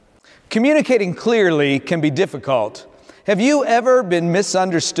Communicating clearly can be difficult. Have you ever been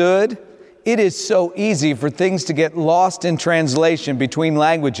misunderstood? It is so easy for things to get lost in translation between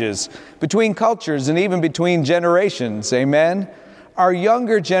languages, between cultures, and even between generations. Amen? Our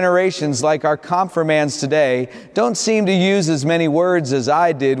younger generations, like our confirmands today, don't seem to use as many words as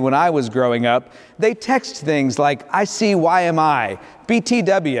I did when I was growing up. They text things like I see YMI,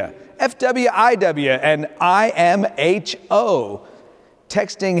 BTW, FWIW, and IMHO.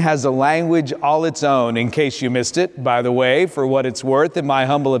 Texting has a language all its own, in case you missed it, by the way, for what it's worth, in my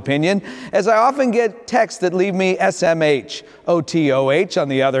humble opinion, as I often get texts that leave me SMH. OTOH, on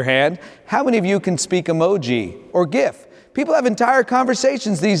the other hand, how many of you can speak emoji or GIF? People have entire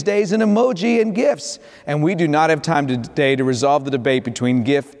conversations these days in emoji and GIFs, and we do not have time today to resolve the debate between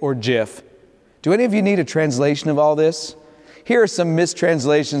GIF or GIF. Do any of you need a translation of all this? Here are some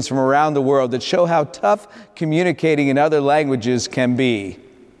mistranslations from around the world that show how tough communicating in other languages can be.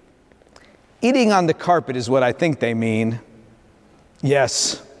 Eating on the carpet is what I think they mean.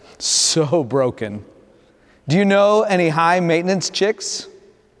 Yes, so broken. Do you know any high-maintenance chicks?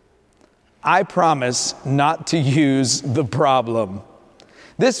 I promise not to use the problem.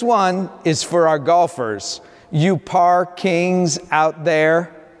 This one is for our golfers, you par kings out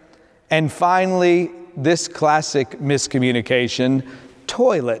there. And finally, this classic miscommunication,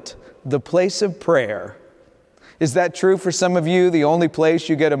 toilet, the place of prayer. Is that true for some of you, the only place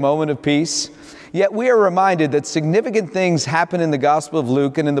you get a moment of peace? Yet we are reminded that significant things happen in the Gospel of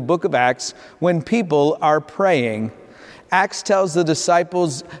Luke and in the book of Acts when people are praying. Acts tells the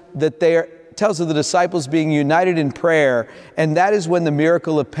disciples tells of the disciples being united in prayer, and that is when the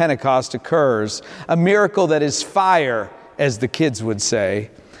miracle of Pentecost occurs, a miracle that is fire, as the kids would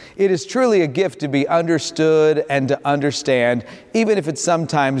say. It is truly a gift to be understood and to understand, even if it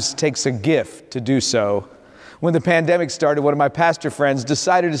sometimes takes a gift to do so. When the pandemic started, one of my pastor friends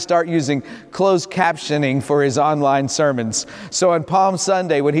decided to start using closed captioning for his online sermons. So on Palm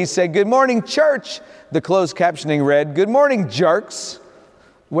Sunday, when he said, "Good morning, church," the closed captioning read, "Good morning, jerks."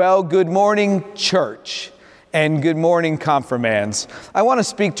 Well, good morning, church, and good morning, confirmands. I want to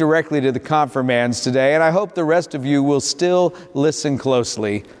speak directly to the confirmands today, and I hope the rest of you will still listen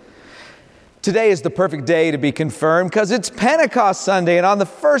closely. Today is the perfect day to be confirmed because it's Pentecost Sunday, and on the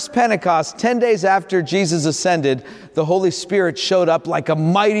first Pentecost, 10 days after Jesus ascended, the Holy Spirit showed up like a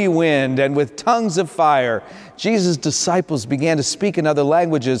mighty wind, and with tongues of fire, Jesus' disciples began to speak in other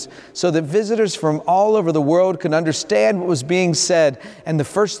languages so that visitors from all over the world could understand what was being said, and the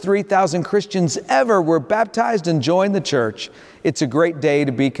first 3,000 Christians ever were baptized and joined the church. It's a great day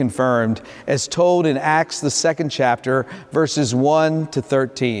to be confirmed, as told in Acts, the 2nd chapter, verses 1 to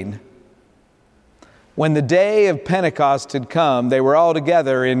 13. When the day of Pentecost had come, they were all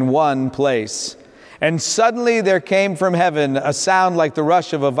together in one place. And suddenly there came from heaven a sound like the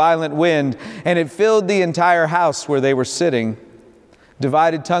rush of a violent wind, and it filled the entire house where they were sitting.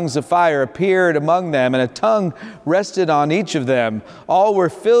 Divided tongues of fire appeared among them, and a tongue rested on each of them. All were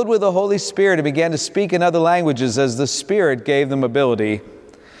filled with the Holy Spirit and began to speak in other languages as the Spirit gave them ability.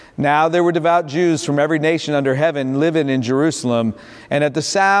 Now there were devout Jews from every nation under heaven living in Jerusalem, and at the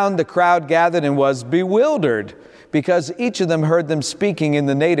sound the crowd gathered and was bewildered, because each of them heard them speaking in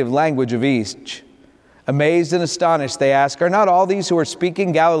the native language of each. Amazed and astonished, they asked, "Are not all these who are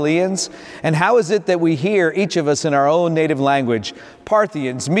speaking Galileans? And how is it that we hear, each of us in our own native language?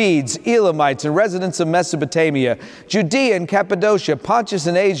 Parthians, Medes, Elamites, and residents of Mesopotamia, Judea and Cappadocia, Pontus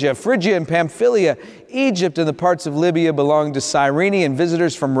and Asia, Phrygia and Pamphylia, Egypt and the parts of Libya belonging to Cyrene, and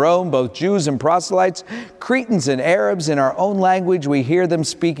visitors from Rome, both Jews and proselytes, Cretans and Arabs, in our own language we hear them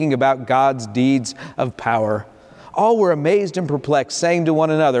speaking about God's deeds of power." All were amazed and perplexed, saying to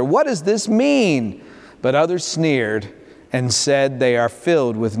one another, "What does this mean?" But others sneered and said, "They are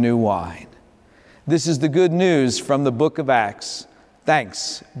filled with new wine." This is the good news from the book of Acts.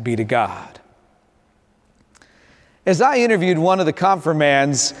 Thanks be to God. As I interviewed one of the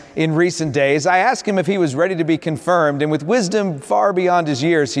confirmands in recent days, I asked him if he was ready to be confirmed, and with wisdom far beyond his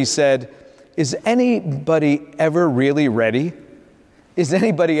years, he said, "Is anybody ever really ready? Is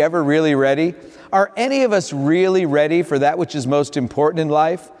anybody ever really ready? Are any of us really ready for that which is most important in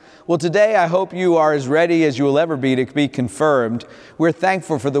life?" Well, today I hope you are as ready as you will ever be to be confirmed. We're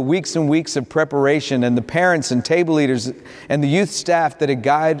thankful for the weeks and weeks of preparation and the parents and table leaders and the youth staff that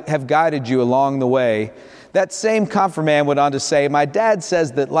have guided you along the way. That same confirmand went on to say, "My dad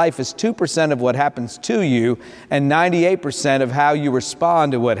says that life is 2% of what happens to you and 98% of how you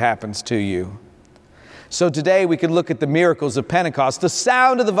respond to what happens to you." So today we could look at the miracles of Pentecost, the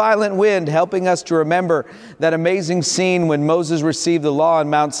sound of the violent wind helping us to remember that amazing scene when Moses received the law on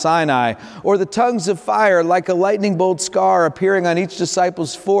Mount Sinai, or the tongues of fire like a lightning bolt scar appearing on each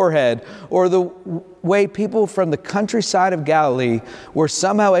disciple's forehead, or the way people from the countryside of Galilee were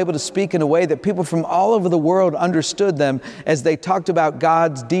somehow able to speak in a way that people from all over the world understood them as they talked about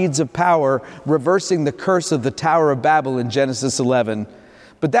God's deeds of power, reversing the curse of the Tower of Babel in Genesis 11.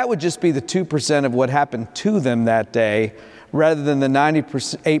 But that would just be the 2% of what happened to them that day, rather than the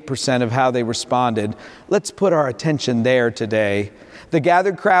 98% of how they responded. Let's put our attention there today. The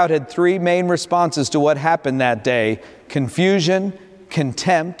gathered crowd had three main responses to what happened that day: confusion,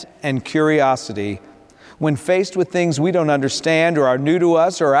 contempt, and curiosity. When faced with things we don't understand or are new to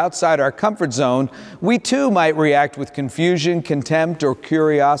us or outside our comfort zone, we too might react with confusion, contempt, or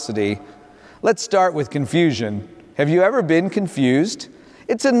curiosity. Let's start with confusion. Have you ever been confused?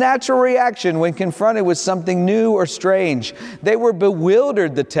 It's a natural reaction when confronted with something new or strange. They were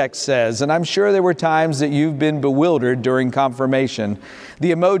bewildered, the text says, and I'm sure there were times that you've been bewildered during confirmation.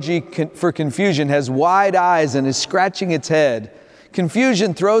 The emoji for confusion has wide eyes and is scratching its head.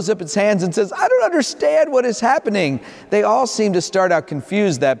 Confusion throws up its hands and says, "I don't understand what is happening." They all seem to start out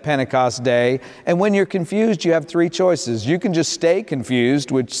confused that Pentecost day. And when you're confused, you have three choices. You can just stay confused,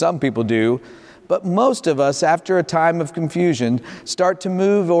 which some people do. But most of us, after a time of confusion, start to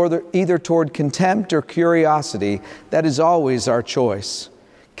move either toward contempt or curiosity. That is always our choice.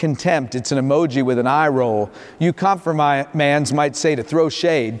 Contempt, it's an emoji with an eye roll. You confirmands might say to throw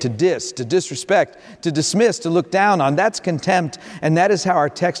shade, to diss, to disrespect, to dismiss, to look down on. That's contempt, and that is how our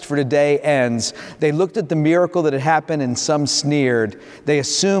text for today ends. They looked at the miracle that had happened, and some sneered. They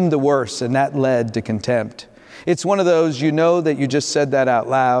assumed the worst, and that led to contempt. It's one of those, you know that you just said that out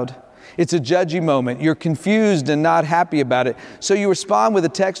loud. It's a judgy moment. You're confused and not happy about it. So you respond with a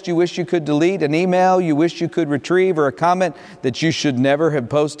text you wish you could delete, an email you wish you could retrieve, or a comment that you should never have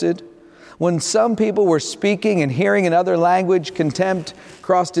posted. When some people were speaking and hearing another language, contempt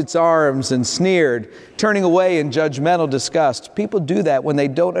crossed its arms and sneered, turning away in judgmental disgust. People do that when they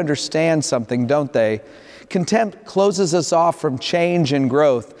don't understand something, don't they? Contempt closes us off from change and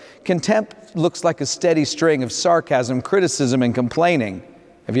growth. Contempt looks like a steady string of sarcasm, criticism, and complaining.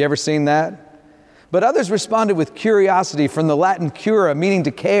 Have you ever seen that? But others responded with curiosity, from the Latin cura, meaning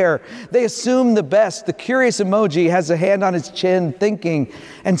to care. They assume the best. The curious emoji has a hand on its chin, thinking,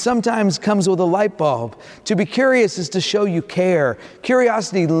 and sometimes comes with a light bulb. To be curious is to show you care.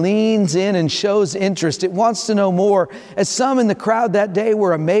 Curiosity leans in and shows interest. It wants to know more. As some in the crowd that day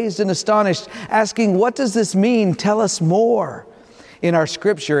were amazed and astonished, asking, "What does this mean? Tell us more." In our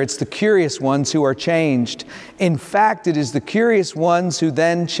scripture, it's the curious ones who are changed. In fact, it is the curious ones who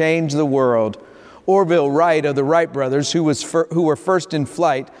then change the world. Orville Wright of the Wright brothers, who were first in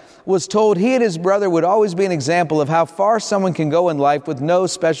flight, was told he and his brother would always be an example of how far someone can go in life with no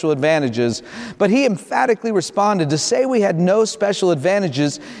special advantages. But he emphatically responded, "To say we had no special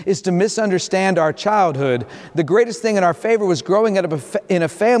advantages is to misunderstand our childhood. The greatest thing in our favor was growing up in a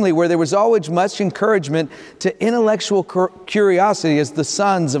family where there was always much encouragement to intellectual curiosity as the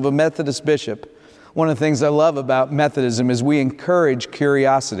sons of a Methodist bishop." One of the things I love about Methodism is we encourage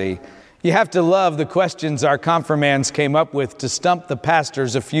curiosity. You have to love the questions our confirmands came up with to stump the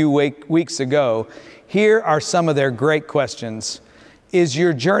pastors a few weeks ago. Here are some of their great questions. Is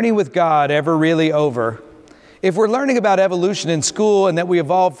your journey with God ever really over? If we're learning about evolution in school and that we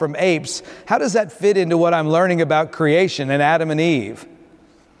evolved from apes, how does that fit into what I'm learning about creation and Adam and Eve?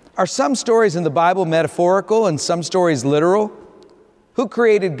 Are some stories in the Bible metaphorical and some stories literal? Who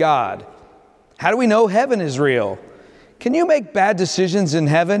created God? How do we know heaven is real? Can you make bad decisions in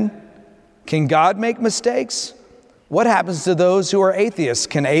heaven? Can God make mistakes? What happens to those who are atheists?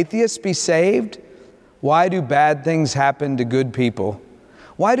 Can atheists be saved? Why do bad things happen to good people?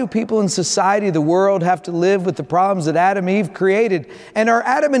 Why do people in society, the world, have to live with the problems that Adam and Eve created? And are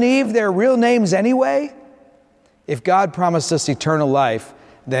Adam and Eve their real names anyway? If God promised us eternal life,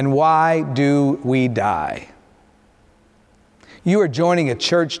 then why do we die? You are joining a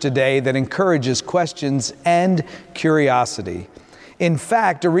church today that encourages questions and curiosity. In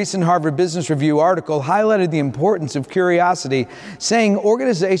fact, a recent Harvard Business Review article highlighted the importance of curiosity, saying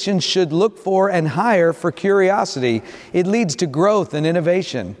organizations should look for and hire for curiosity. It leads to growth and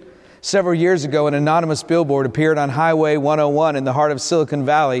innovation. Several years ago, an anonymous billboard appeared on Highway 101 in the heart of Silicon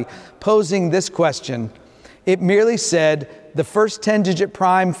Valley, posing this question. It merely said, "The first 10-digit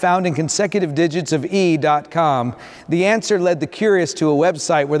prime found in consecutive digits of E.com. The answer led the curious to a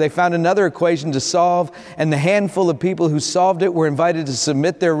website where they found another equation to solve, and the handful of people who solved it were invited to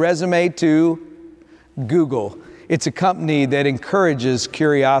submit their resume to Google. It's a company that encourages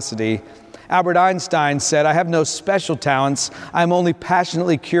curiosity. Albert Einstein said, "I have no special talents. I'm only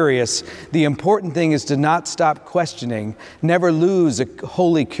passionately curious. The important thing is to not stop questioning, never lose a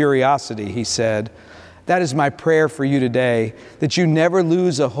holy curiosity," he said. That is my prayer for you today, that you never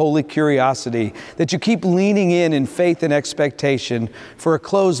lose a holy curiosity, that you keep leaning in faith and expectation, for a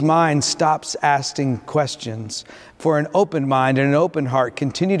closed mind stops asking questions. For an open mind and an open heart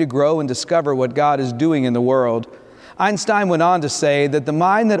continue to grow and discover what God is doing in the world. Einstein went on to say that the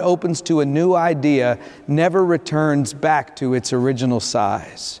mind that opens to a new idea never returns back to its original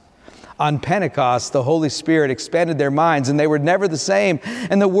size. On Pentecost, the Holy Spirit expanded their minds, and they were never the same,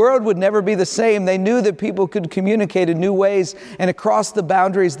 and the world would never be the same. They knew that people could communicate in new ways and across the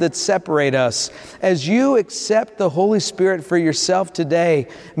boundaries that separate us. As you accept the Holy Spirit for yourself today,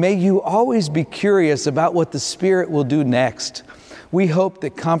 may you always be curious about what the Spirit will do next. We hope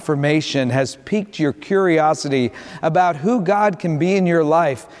that Confirmation has piqued your curiosity about who God can be in your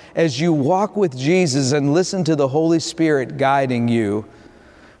life as you walk with Jesus and listen to the Holy Spirit guiding you.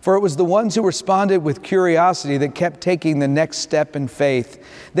 For it was the ones who responded with curiosity that kept taking the next step in faith.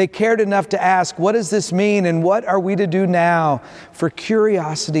 They cared enough to ask, "What does this mean, and what are we to do now?" For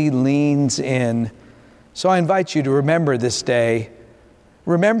curiosity leans in. So I invite you to remember this day.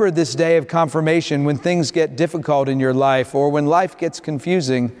 Remember this day of confirmation when things get difficult in your life or when life gets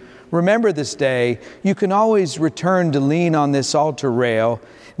confusing. Remember this day. You can always return to lean on this altar rail,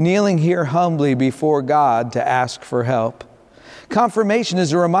 kneeling here humbly before God to ask for help. Confirmation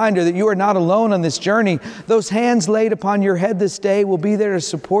is a reminder that you are not alone on this journey. Those hands laid upon your head this day will be there to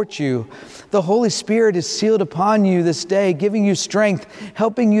support you. The Holy Spirit is sealed upon you this day, giving you strength,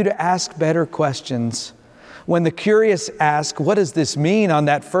 helping you to ask better questions. When the curious ask, "What does this mean?" on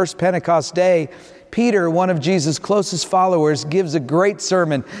that first Pentecost day, Peter, one of Jesus' closest followers, gives a great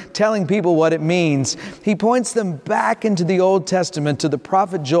sermon telling people what it means. He points them back into the Old Testament to the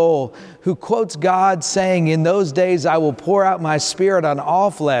prophet Joel, who quotes God saying, "In those days I will pour out my Spirit on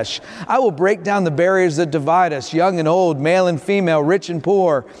all flesh. I will break down the barriers that divide us, young and old, male and female, rich and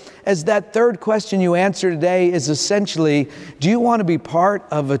poor." As that third question you answer today is essentially, do you want to be part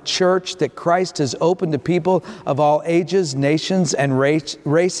of a church that Christ has opened to people of all ages, nations, and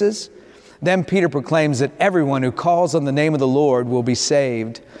races? Then Peter proclaims that everyone who calls on the name of the Lord will be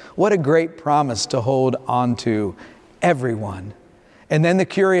saved. What a great promise to hold on to. Everyone. And then the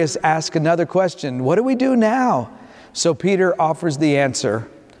curious ask another question. What do we do now? So Peter offers the answer.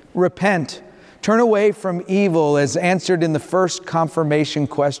 Repent. Turn away from evil as answered in the first confirmation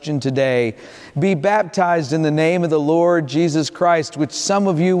question today. Be baptized in the name of the Lord Jesus Christ, which some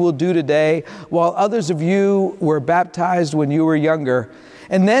of you will do today, while others of you were baptized when you were younger.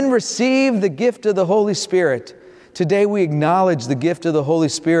 And then receive the gift of the Holy Spirit. Today we acknowledge the gift of the Holy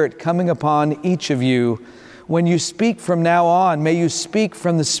Spirit coming upon each of you. When you speak from now on, may you speak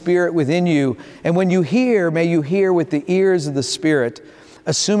from the Spirit within you. And when you hear, may you hear with the ears of the Spirit,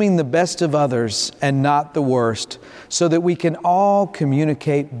 assuming the best of others and not the worst, so that we can all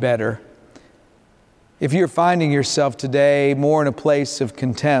communicate better. If you're finding yourself today more in a place of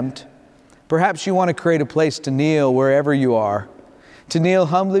contempt, perhaps you want to create a place to kneel wherever you are, to kneel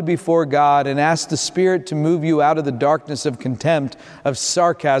humbly before God and ask the Spirit to move you out of the darkness of contempt, of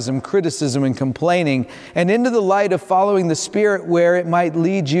sarcasm, criticism, and complaining, and into the light of following the Spirit where it might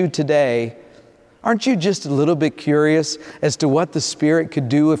lead you today. Aren't you just a little bit curious as to what the Spirit could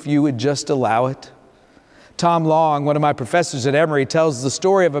do if you would just allow it? Tom Long, one of my professors at Emory, tells the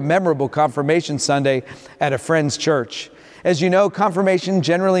story of a memorable confirmation Sunday at a friend's church. As you know, confirmation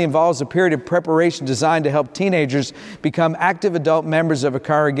generally involves a period of preparation designed to help teenagers become active adult members of a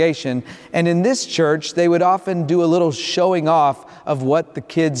congregation. And in this church, they would often do a little showing off of what the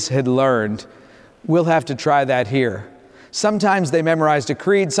kids had learned. We'll have to try that here. Sometimes they memorized a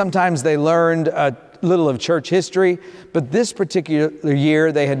creed, sometimes they learned a little of church history, but this particular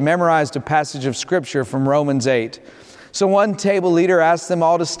year they had memorized a passage of Scripture from Romans 8. So one table leader asked them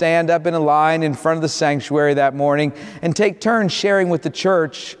all to stand up in a line in front of the sanctuary that morning and take turns sharing with the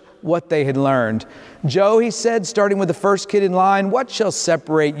church what they had learned. "Joe," he said, starting with the first kid in line, "what shall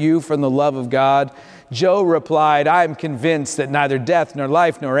separate you from the love of God?" Joe replied, "I am convinced that neither death, nor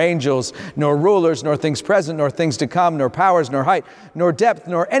life, nor angels, nor rulers, nor things present, nor things to come, nor powers, nor height, nor depth,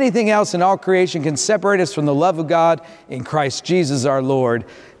 nor anything else in all creation can separate us from the love of God in Christ Jesus our Lord."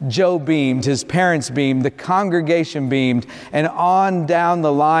 Joe beamed, his parents beamed, the congregation beamed, and on down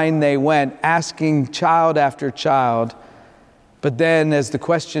the line they went, asking child after child. But then, as the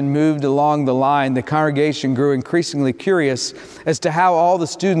question moved along the line, the congregation grew increasingly curious as to how all the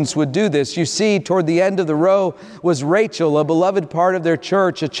students would do this. You see, toward the end of the row was Rachel, a beloved part of their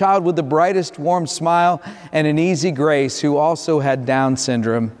church, a child with the brightest warm smile and an easy grace, who also had Down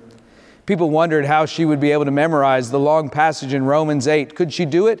syndrome. People wondered how she would be able to memorize the long passage in Romans 8. Could she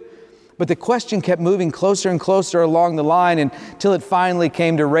do it? But the question kept moving closer and closer along the line until it finally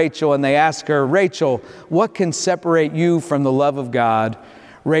came to Rachel, and they asked her, "Rachel, what can separate you from the love of God?"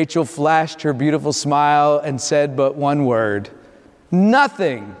 Rachel flashed her beautiful smile and said but one word,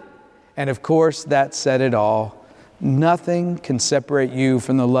 "Nothing." And of course, that said it all. Nothing can separate you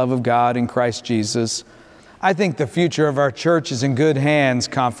from the love of God in Christ Jesus. I think the future of our church is in good hands,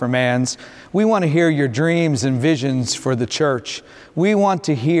 Confirmands. We want to hear your dreams and visions for the church. We want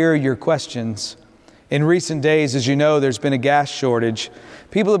to hear your questions. In recent days, as you know, there's been a gas shortage.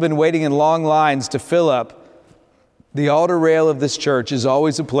 People have been waiting in long lines to fill up. The altar rail of this church is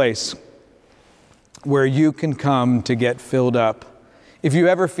always a place where you can come to get filled up. If you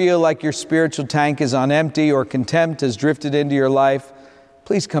ever feel like your spiritual tank is on empty or contempt has drifted into your life,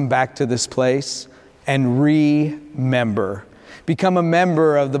 please come back to this place and remember. Become a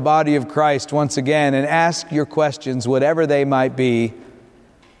member of the body of Christ once again and ask your questions, whatever they might be.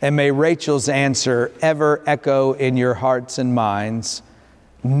 And may Rachel's answer ever echo in your hearts and minds.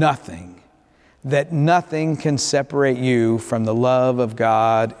 Nothing, that nothing can separate you from the love of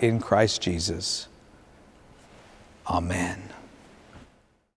God in Christ Jesus. Amen.